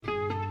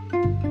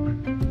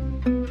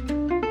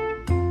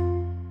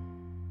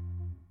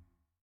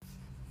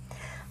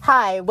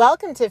Hi,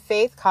 welcome to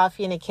Faith,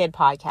 Coffee, and a Kid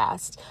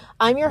podcast.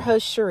 I'm your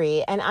host,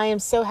 Cherie, and I am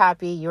so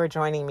happy you are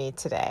joining me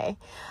today.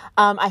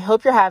 I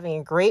hope you're having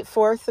a great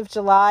 4th of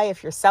July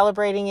if you're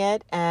celebrating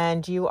it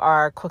and you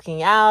are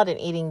cooking out and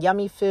eating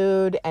yummy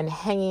food and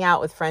hanging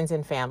out with friends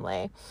and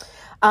family.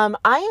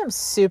 I am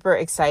super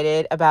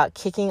excited about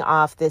kicking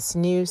off this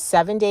new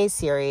 7-day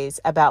series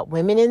about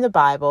women in the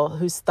Bible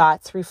whose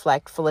thoughts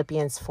reflect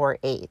Philippians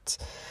 4:8.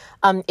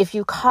 If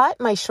you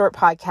caught my short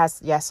podcast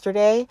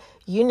yesterday,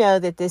 you know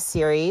that this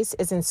series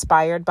is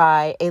inspired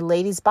by a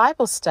ladies'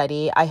 Bible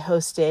study I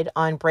hosted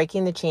on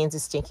breaking the chains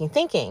of stinking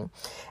thinking.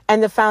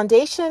 And the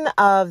foundation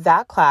of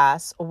that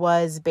class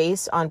was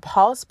based on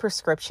Paul's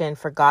prescription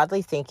for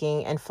godly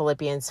thinking in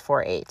Philippians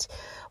 4:8,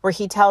 where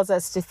he tells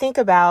us to think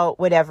about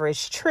whatever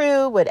is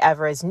true,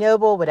 whatever is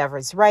noble, whatever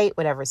is right,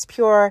 whatever is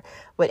pure,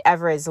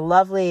 whatever is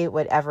lovely,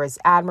 whatever is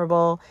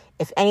admirable.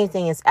 If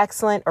anything is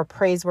excellent or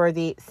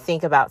praiseworthy,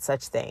 think about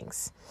such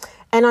things.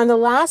 And on the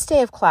last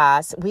day of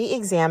class, we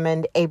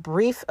examined a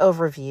brief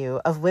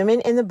overview of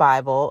women in the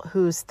Bible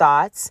whose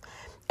thoughts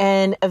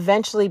and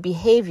eventually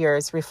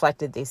behaviors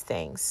reflected these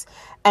things.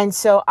 And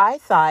so I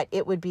thought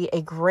it would be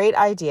a great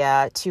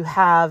idea to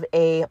have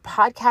a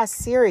podcast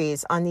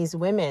series on these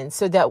women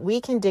so that we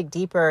can dig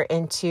deeper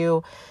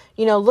into,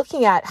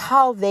 looking at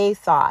how they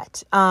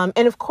thought.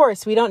 And of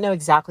course, we don't know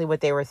exactly what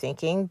they were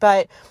thinking,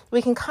 but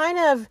we can kind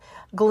of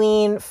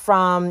glean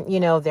from,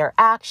 their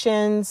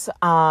actions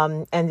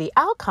and the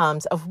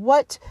outcomes of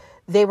what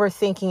they were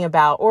thinking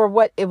about or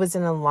what it was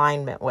in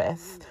alignment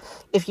with.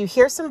 If you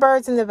hear some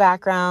birds in the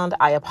background,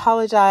 I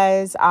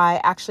apologize. I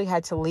actually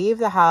had to leave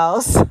the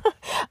house.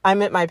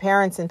 I'm at my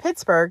parents' in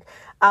Pittsburgh,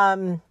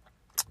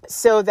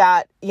 so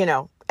that,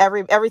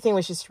 everything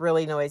was just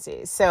really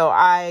noisy. So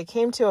I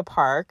came to a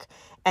park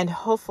and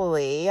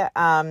hopefully,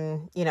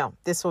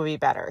 this will be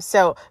better.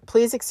 So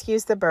please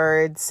excuse the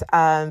birds,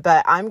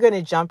 but I'm going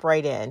to jump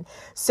right in.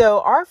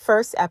 So our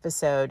first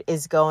episode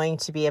is going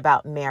to be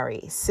about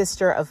Mary,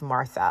 sister of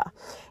Martha.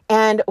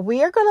 And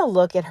we are going to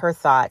look at her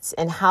thoughts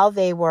and how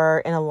they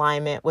were in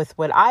alignment with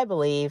what I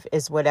believe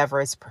is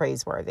whatever is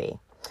praiseworthy.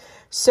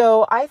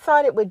 So I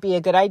thought it would be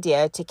a good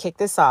idea to kick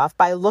this off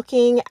by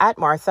looking at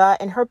Martha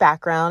and her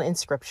background in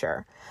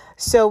Scripture.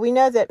 So we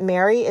know that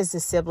Mary is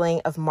the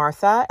sibling of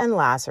Martha and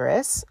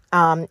Lazarus,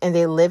 and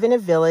they live in a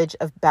village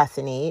of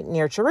Bethany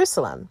near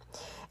Jerusalem.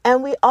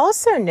 And we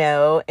also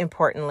know,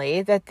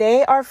 importantly, that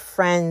they are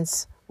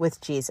friends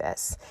with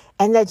Jesus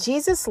and that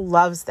Jesus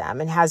loves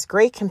them and has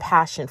great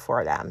compassion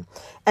for them.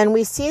 And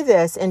we see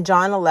this in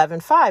John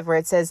 11:5, where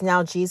it says,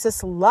 "Now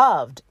Jesus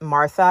loved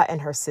Martha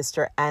and her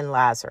sister and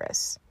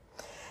Lazarus."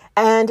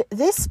 And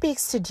this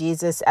speaks to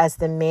Jesus as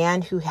the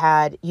man who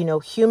had,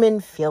 human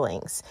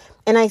feelings.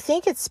 And I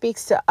think it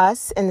speaks to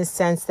us in the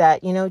sense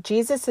that,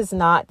 Jesus is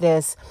not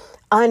this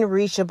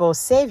unreachable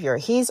savior.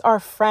 He's our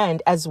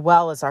friend as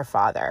well as our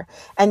father,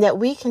 and that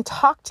we can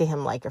talk to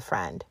him like a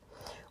friend.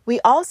 We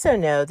also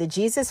know that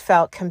Jesus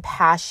felt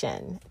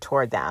compassion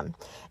toward them.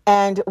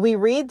 And we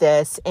read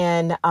this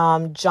in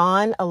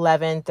John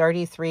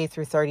 11:33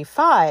 through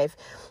 35,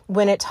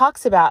 when it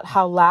talks about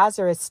how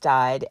Lazarus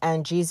died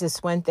and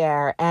Jesus went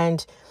there.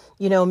 And,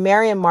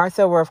 Mary and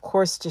Martha were, of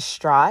course,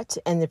 distraught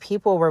and the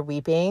people were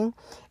weeping.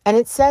 And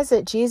it says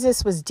that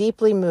Jesus was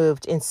deeply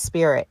moved in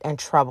spirit and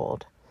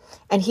troubled,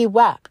 and he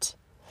wept.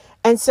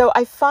 And so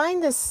I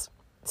find this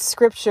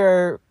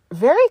scripture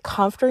very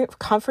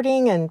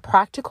comforting and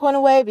practical in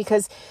a way,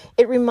 because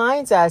it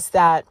reminds us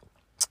that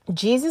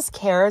Jesus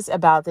cares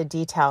about the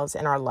details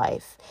in our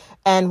life.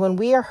 And when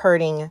we are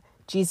hurting,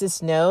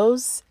 Jesus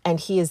knows and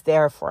he is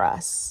there for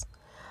us.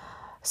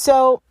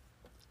 So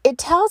it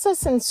tells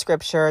us in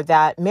Scripture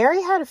that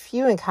Mary had a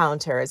few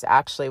encounters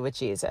actually with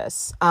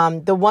Jesus.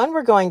 The one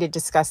we're going to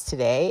discuss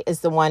today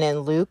is the one in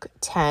Luke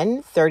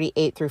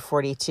 10:38 through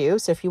 42.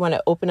 So if you want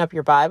to open up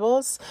your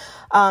Bibles,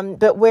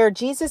 but where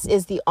Jesus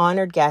is the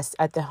honored guest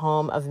at the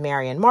home of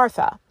Mary and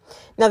Martha.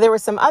 Now, there were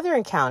some other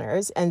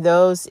encounters, and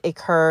those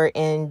occur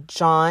in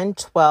John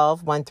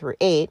 12:1 through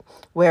 8,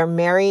 where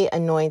Mary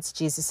anoints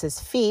Jesus's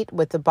feet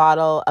with a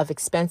bottle of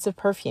expensive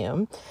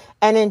perfume,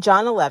 and in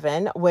John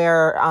 11,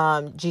 where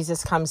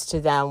Jesus comes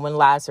to them when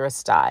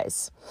Lazarus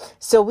dies.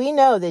 So we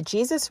know that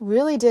Jesus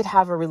really did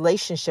have a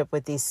relationship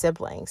with these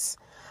siblings.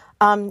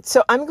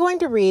 So I'm going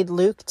to read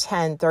Luke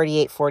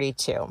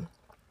 10:38-42.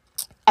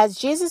 As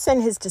Jesus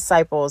and his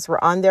disciples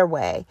were on their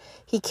way,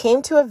 he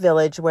came to a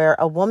village where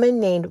a woman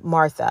named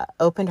Martha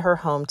opened her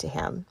home to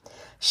him.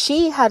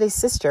 She had a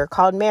sister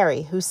called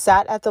Mary who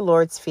sat at the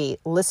Lord's feet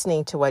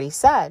listening to what he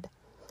said.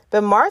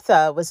 But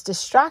Martha was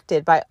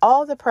distracted by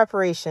all the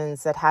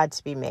preparations that had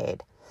to be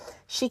made.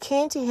 She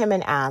came to him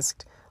and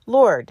asked,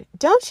 "Lord,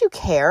 don't you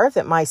care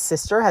that my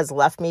sister has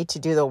left me to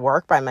do the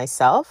work by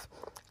myself?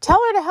 Tell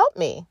her to help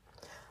me."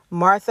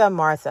 "Martha,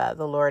 Martha,"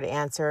 the Lord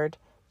answered,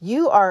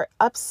 "you are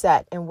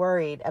upset and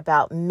worried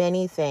about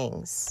many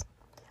things,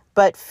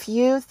 but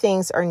few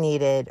things are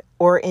needed,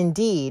 or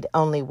indeed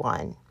only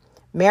one.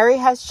 Mary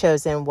has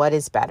chosen what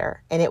is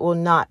better, and it will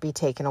not be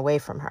taken away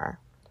from her."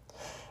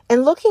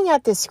 And looking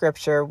at this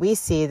scripture, we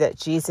see that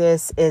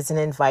Jesus is an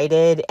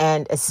invited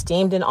and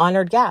esteemed and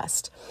honored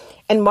guest.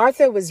 And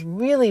Martha was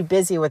really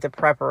busy with the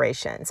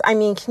preparations. I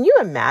mean, can you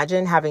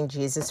imagine having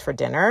Jesus for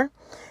dinner?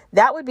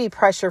 That would be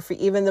pressure for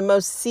even the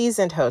most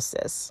seasoned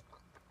hostess.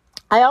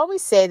 I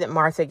always say that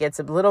Martha gets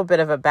a little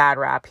bit of a bad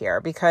rap here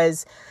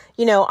because,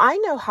 I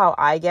know how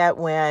I get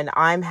when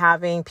I'm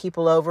having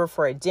people over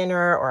for a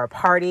dinner or a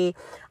party.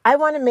 I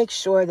want to make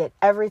sure that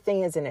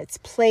everything is in its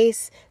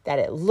place, that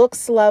it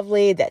looks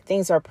lovely, that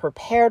things are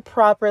prepared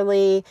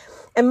properly.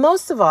 And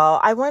most of all,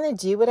 I want to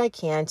do what I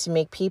can to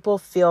make people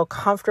feel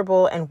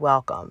comfortable and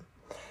welcome.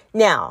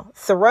 Now,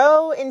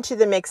 throw into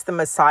the mix the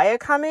Messiah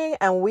coming,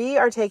 and we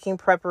are taking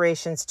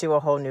preparations to a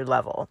whole new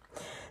level.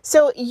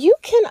 So you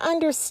can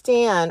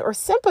understand or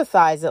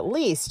sympathize at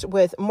least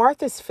with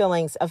Martha's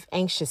feelings of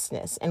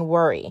anxiousness and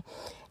worry,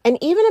 and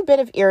even a bit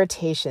of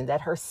irritation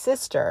that her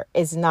sister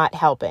is not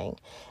helping.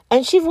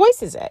 And she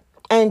voices it.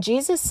 And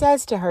Jesus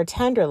says to her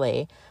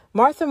tenderly,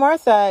 "Martha,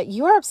 Martha,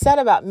 you are upset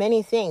about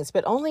many things,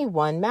 but only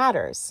one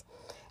matters.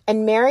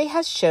 And Mary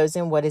has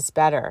chosen what is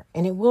better,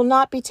 and it will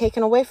not be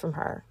taken away from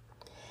her."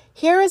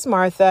 Here is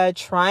Martha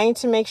trying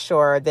to make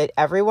sure that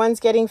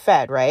everyone's getting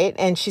fed, right?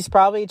 And she's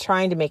probably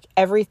trying to make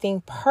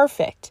everything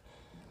perfect.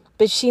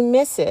 But she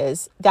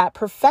misses that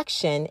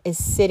perfection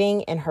is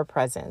sitting in her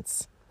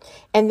presence.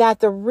 And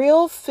that the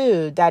real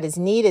food that is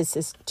needed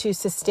to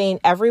sustain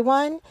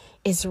everyone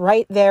is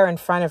right there in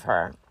front of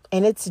her.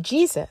 And it's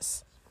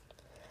Jesus.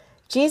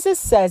 Jesus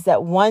says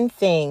that one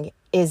thing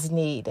is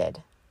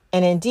needed.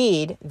 And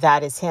indeed,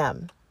 that is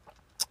him.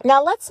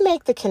 Now let's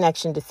make the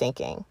connection to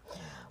thinking.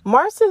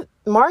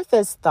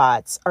 Martha's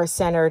thoughts are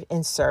centered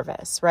in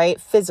service, right?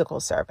 Physical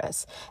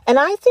service. And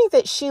I think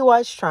that she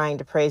was trying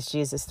to praise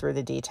Jesus through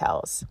the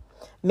details.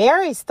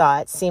 Mary's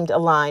thoughts seemed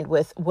aligned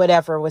with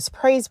whatever was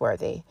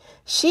praiseworthy.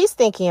 She's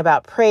thinking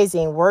about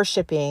praising,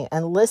 worshiping,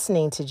 and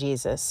listening to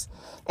Jesus,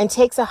 and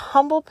takes a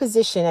humble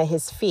position at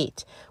his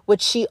feet,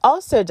 which she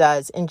also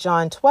does in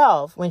John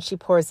 12 when she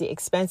pours the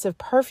expensive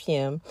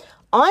perfume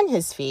on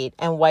his feet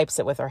and wipes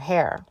it with her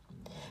hair.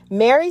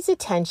 Mary's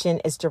attention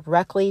is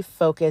directly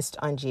focused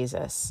on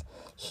Jesus.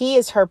 He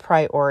is her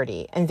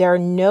priority, and there are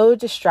no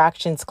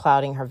distractions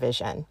clouding her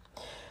vision.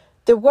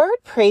 The word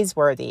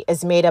praiseworthy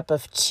is made up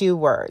of two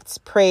words,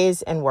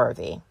 praise and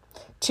worthy.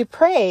 To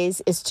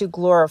praise is to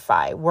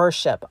glorify,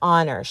 worship,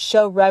 honor,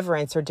 show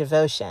reverence or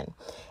devotion.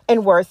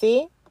 And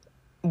worthy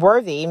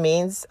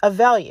means of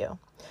value.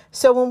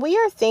 So when we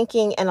are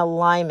thinking in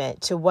alignment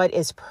to what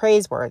is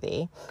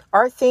praiseworthy,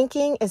 our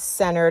thinking is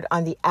centered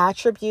on the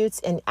attributes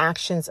and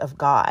actions of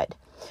God.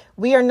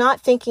 We are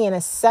not thinking in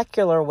a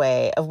secular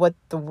way of what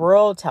the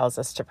world tells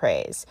us to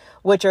praise,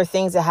 which are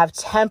things that have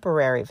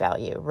temporary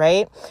value,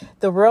 right?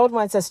 The world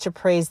wants us to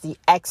praise the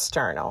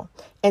external.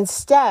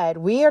 Instead,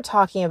 we are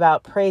talking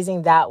about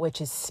praising that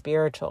which is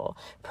spiritual,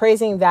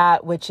 praising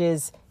that which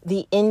is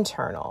the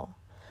internal.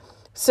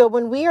 So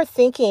when our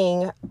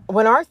thinking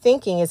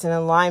is in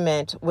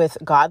alignment with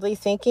godly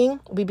thinking,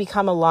 we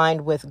become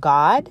aligned with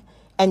God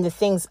and the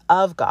things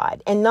of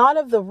God and not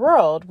of the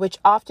world, which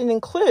often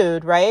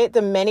include, right,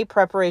 the many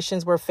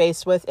preparations we're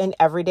faced with in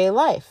everyday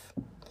life.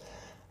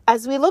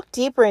 As we look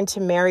deeper into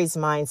Mary's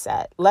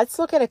mindset, let's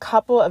look at a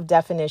couple of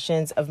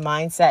definitions of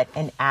mindset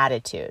and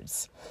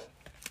attitudes.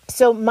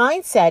 So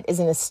mindset is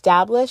an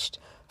established,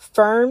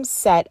 firm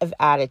set of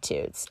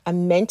attitudes, a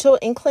mental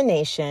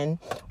inclination,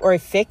 or a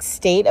fixed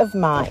state of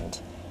mind.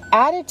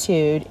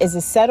 Attitude is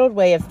a settled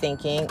way of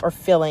thinking or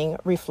feeling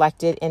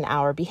reflected in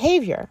our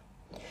behavior.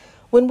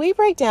 When we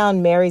break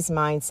down Mary's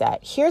mindset,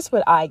 here's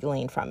what I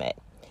glean from it.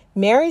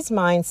 Mary's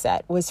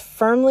mindset was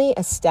firmly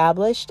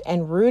established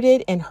and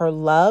rooted in her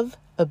love,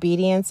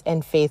 obedience,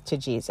 and faith to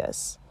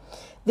Jesus.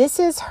 This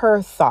is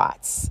her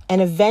thoughts,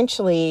 and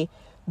eventually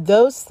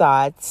those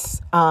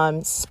thoughts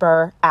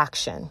spur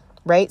action.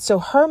 Right? So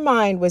her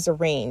mind was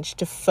arranged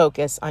to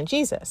focus on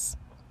Jesus.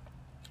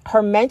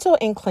 Her mental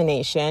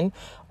inclination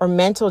or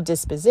mental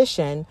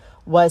disposition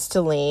was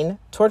to lean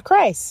toward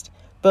Christ,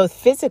 both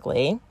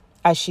physically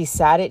as she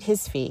sat at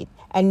his feet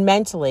and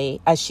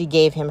mentally as she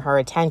gave him her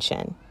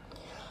attention.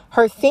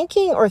 Her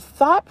thinking or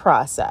thought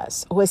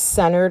process was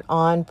centered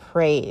on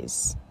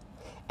praise.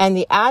 And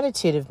the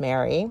attitude of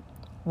Mary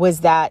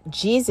was that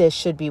Jesus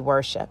should be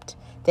worshiped,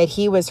 that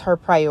he was her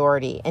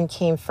priority and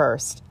came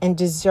first and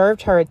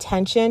deserved her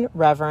attention,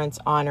 reverence,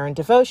 honor, and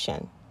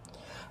devotion.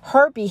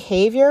 Her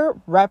behavior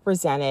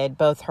represented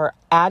both her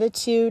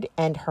attitude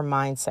and her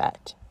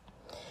mindset.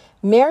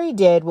 Mary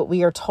did what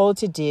we are told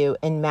to do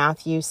in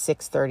Matthew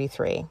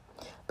 6:33.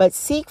 But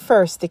seek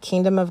first the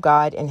kingdom of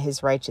God and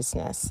his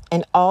righteousness,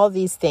 and all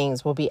these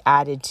things will be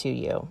added to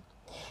you.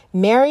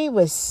 Mary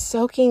was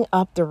soaking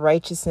up the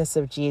righteousness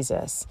of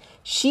Jesus.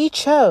 She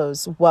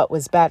chose what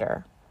was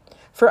better.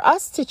 For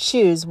us to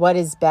choose what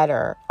is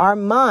better, our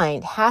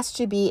mind has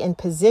to be in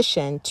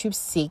position to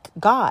seek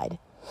God,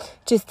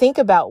 to think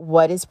about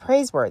what is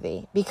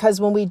praiseworthy, because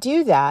when we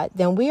do that,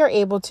 then we are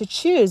able to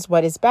choose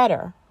what is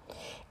better.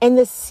 In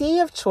the sea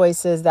of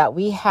choices that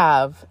we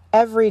have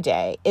every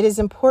day, it is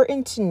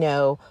important to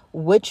know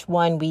which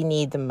one we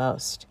need the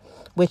most,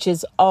 which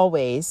is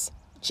always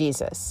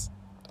Jesus.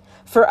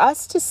 For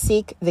us to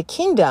seek the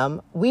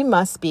kingdom, we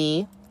must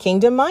be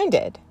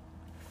kingdom-minded.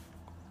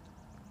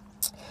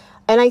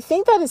 And I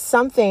think that is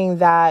something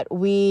that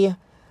we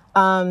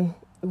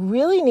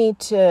really need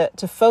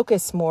to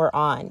focus more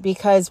on,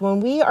 because when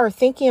we are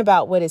thinking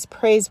about what is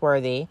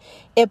praiseworthy,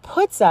 it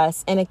puts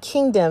us in a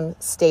kingdom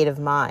state of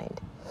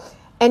mind.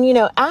 And,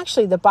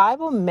 actually, the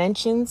Bible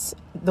mentions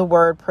the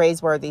word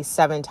praiseworthy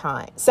 17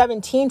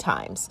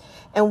 times,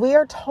 and we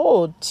are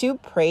told to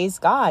praise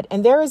God.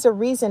 And there is a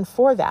reason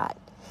for that.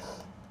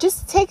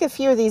 Just take a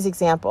few of these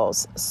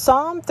examples.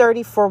 Psalm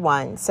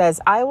 34:1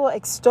 says, "I will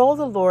extol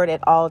the Lord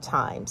at all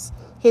times.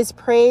 His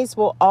praise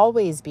will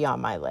always be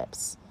on my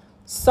lips."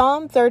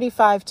 Psalm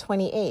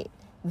 35:28,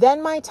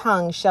 "Then my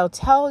tongue shall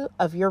tell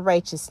of your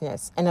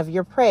righteousness and of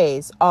your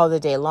praise all the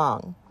day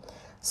long."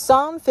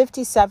 Psalm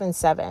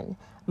 57:7,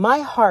 "My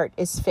heart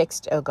is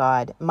fixed, O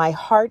God, my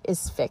heart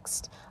is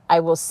fixed.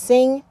 I will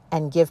sing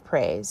and give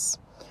praise."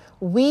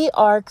 We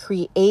are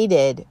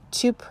created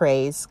to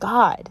praise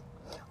God.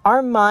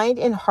 Our mind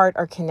and heart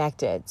are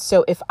connected.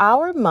 So if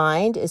our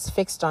mind is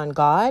fixed on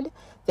God,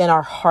 then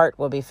our heart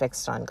will be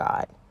fixed on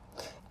God.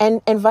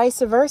 And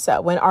vice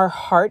versa. When our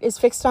heart is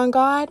fixed on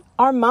God,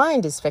 our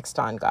mind is fixed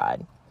on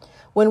God.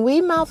 When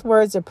we mouth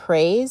words of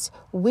praise,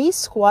 we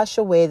squash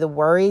away the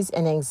worries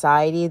and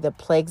anxiety that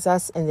plagues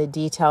us in the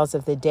details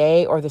of the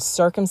day or the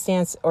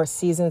circumstance or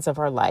seasons of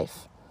our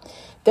life.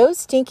 Those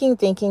stinking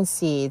thinking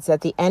seeds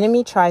that the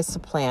enemy tries to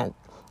plant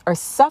are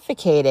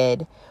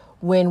suffocated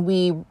when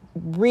we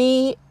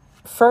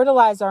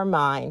re-fertilize our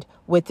mind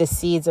with the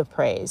seeds of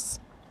praise.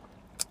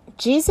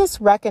 Jesus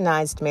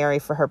recognized Mary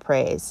for her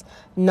praise,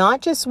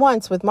 not just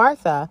once with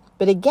Martha,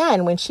 but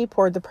again when she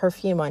poured the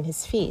perfume on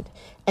his feet.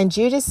 And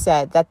Judas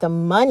said that the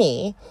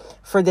money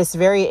for this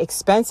very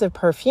expensive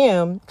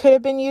perfume could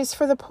have been used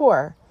for the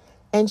poor.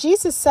 And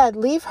Jesus said,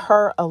 "Leave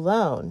her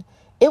alone.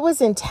 It was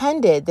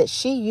intended that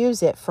she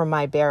use it for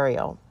my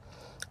burial."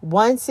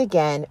 Once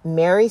again,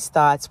 Mary's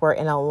thoughts were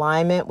in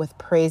alignment with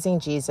praising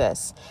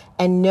Jesus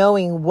and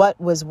knowing what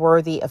was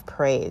worthy of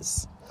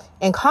praise.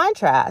 In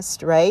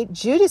contrast, right,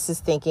 Judas's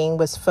thinking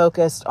was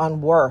focused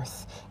on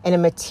worth in a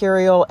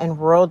material and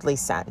worldly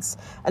sense.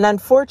 And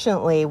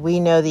unfortunately, we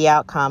know the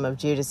outcome of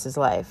Judas's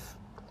life.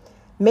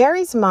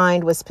 Mary's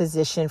mind was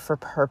positioned for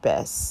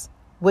purpose,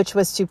 which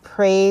was to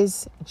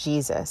praise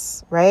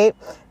Jesus, right?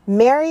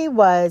 Mary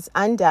was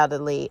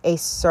undoubtedly a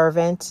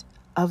servant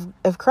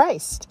of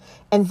Christ,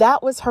 and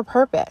that was her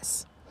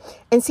purpose.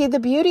 And see, the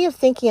beauty of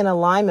thinking in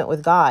alignment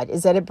with God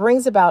is that it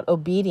brings about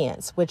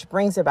obedience, which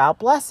brings about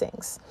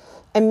blessings.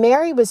 And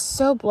Mary was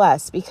so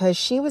blessed because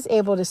she was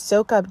able to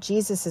soak up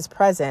Jesus's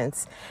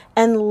presence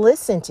and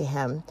listen to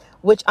him,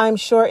 which I'm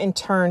sure in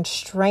turn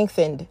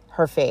strengthened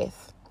her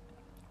faith.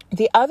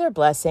 The other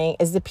blessing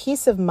is the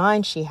peace of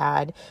mind she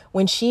had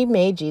when she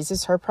made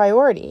Jesus her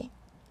priority,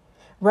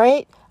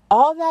 right?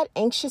 All that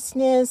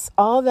anxiousness,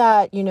 all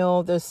that,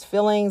 those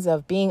feelings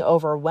of being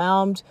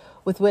overwhelmed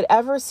with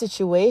whatever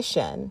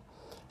situation,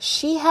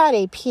 she had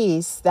a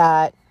peace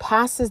that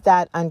passes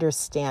that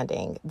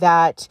understanding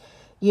that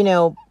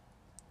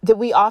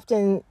we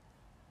often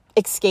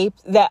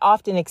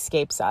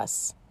escapes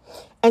us.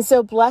 And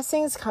so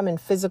blessings come in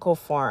physical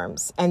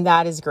forms, and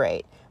that is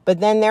great. But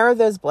then there are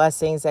those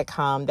blessings that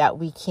come that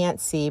we can't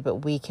see,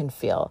 but we can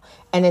feel.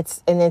 And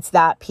it's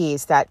that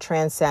peace that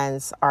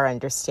transcends our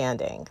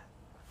understanding.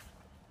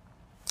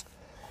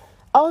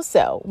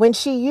 Also, when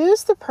she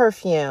used the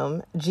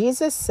perfume,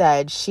 Jesus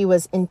said she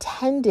was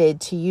intended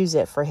to use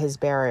it for his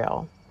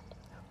burial.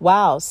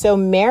 Wow. So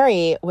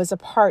Mary was a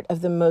part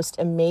of the most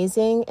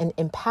amazing and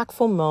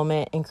impactful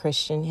moment in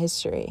Christian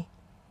history.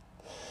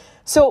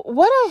 So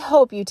what I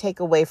hope you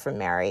take away from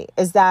Mary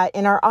is that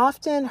in our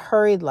often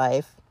hurried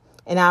life,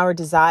 in our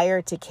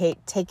desire to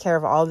take care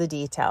of all the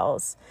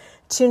details,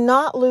 to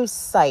not lose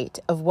sight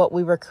of what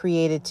we were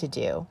created to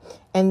do.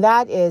 And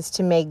that is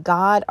to make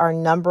God our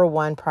number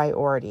one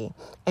priority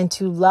and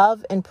to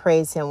love and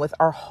praise him with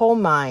our whole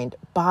mind,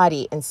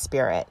 body, and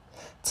spirit.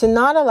 To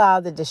not allow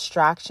the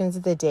distractions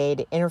of the day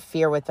to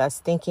interfere with us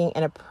thinking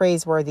in a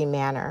praiseworthy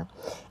manner,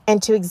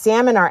 and to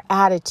examine our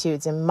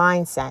attitudes and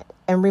mindset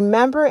and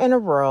remember in a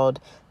world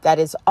that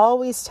is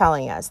always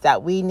telling us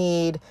that we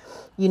need,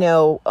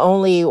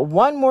 only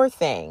one more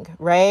thing,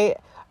 right?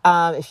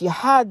 If you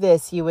had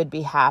this, you would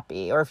be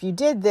happy. Or if you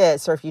did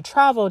this, or if you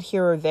traveled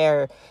here or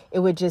there, it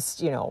would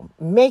just,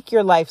 make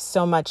your life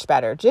so much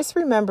better. Just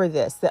remember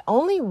this, that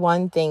only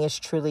one thing is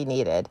truly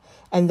needed,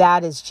 and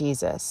that is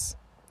Jesus.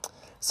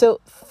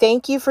 So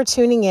thank you for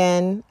tuning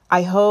in.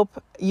 I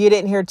hope you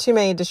didn't hear too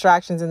many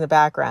distractions in the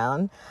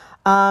background.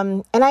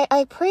 And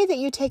I pray that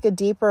you take a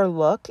deeper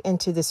look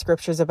into the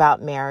scriptures about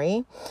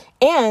Mary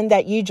and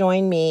that you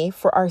join me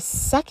for our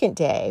second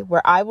day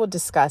where I will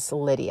discuss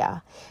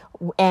Lydia.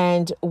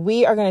 And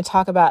we are going to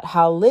talk about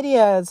how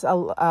Lydia's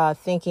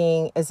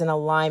thinking is in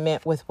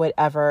alignment with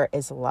whatever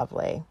is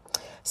lovely.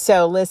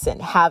 So listen,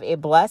 have a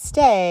blessed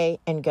day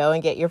and go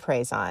and get your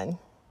praise on.